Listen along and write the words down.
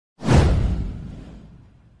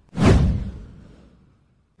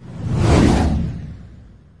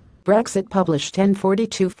Brexit Published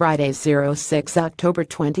 10:42 Friday 06 October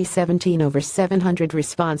 2017. Over 700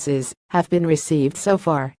 responses have been received so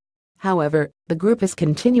far. However, the group is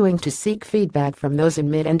continuing to seek feedback from those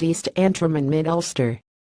in Mid and East Antrim and Mid-Ulster.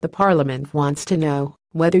 The Parliament wants to know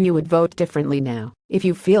whether you would vote differently now. If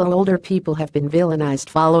you feel older people have been villainized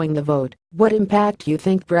following the vote, what impact you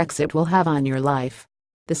think Brexit will have on your life.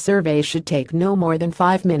 The survey should take no more than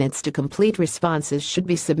 5 minutes to complete. Responses should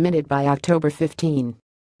be submitted by October 15.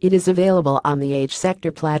 It is available on the Age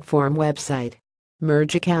Sector platform website.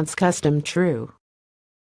 Merge accounts custom true.